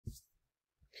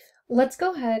Let's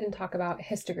go ahead and talk about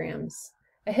histograms.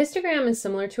 A histogram is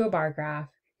similar to a bar graph.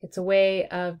 It's a way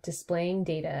of displaying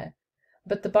data,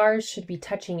 but the bars should be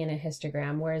touching in a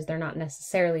histogram, whereas they're not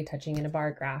necessarily touching in a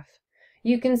bar graph.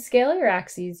 You can scale your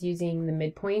axes using the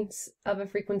midpoints of a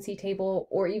frequency table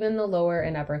or even the lower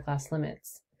and upper class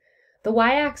limits. The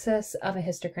y-axis of a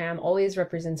histogram always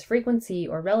represents frequency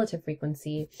or relative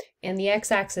frequency, and the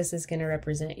x-axis is going to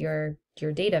represent your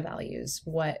data values,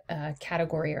 what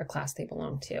category or class they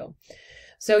belong to.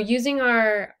 So using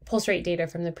our pulse rate data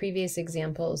from the previous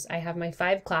examples, I have my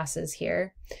 5 classes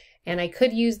here, and I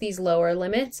could use these lower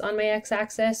limits on my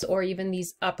x-axis or even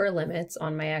these upper limits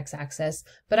on my x-axis,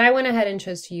 but I went ahead and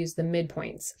chose to use the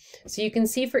midpoints. So you can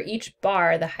see for each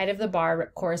bar, the height of the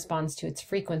bar corresponds to its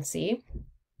frequency.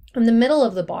 In the middle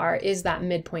of the bar is that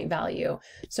midpoint value.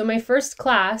 So my first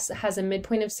class has a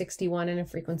midpoint of 61 and a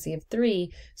frequency of 3.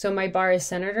 So my bar is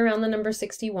centered around the number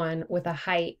 61 with a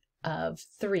height of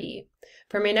 3.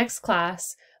 For my next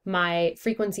class, my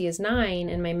frequency is 9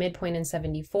 and my midpoint is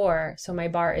 74. So my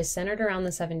bar is centered around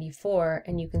the 74,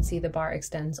 and you can see the bar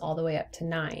extends all the way up to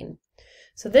 9.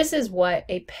 So this is what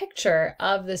a picture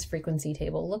of this frequency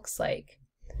table looks like.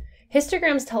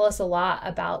 Histograms tell us a lot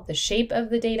about the shape of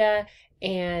the data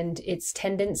and its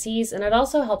tendencies, and it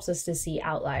also helps us to see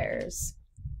outliers.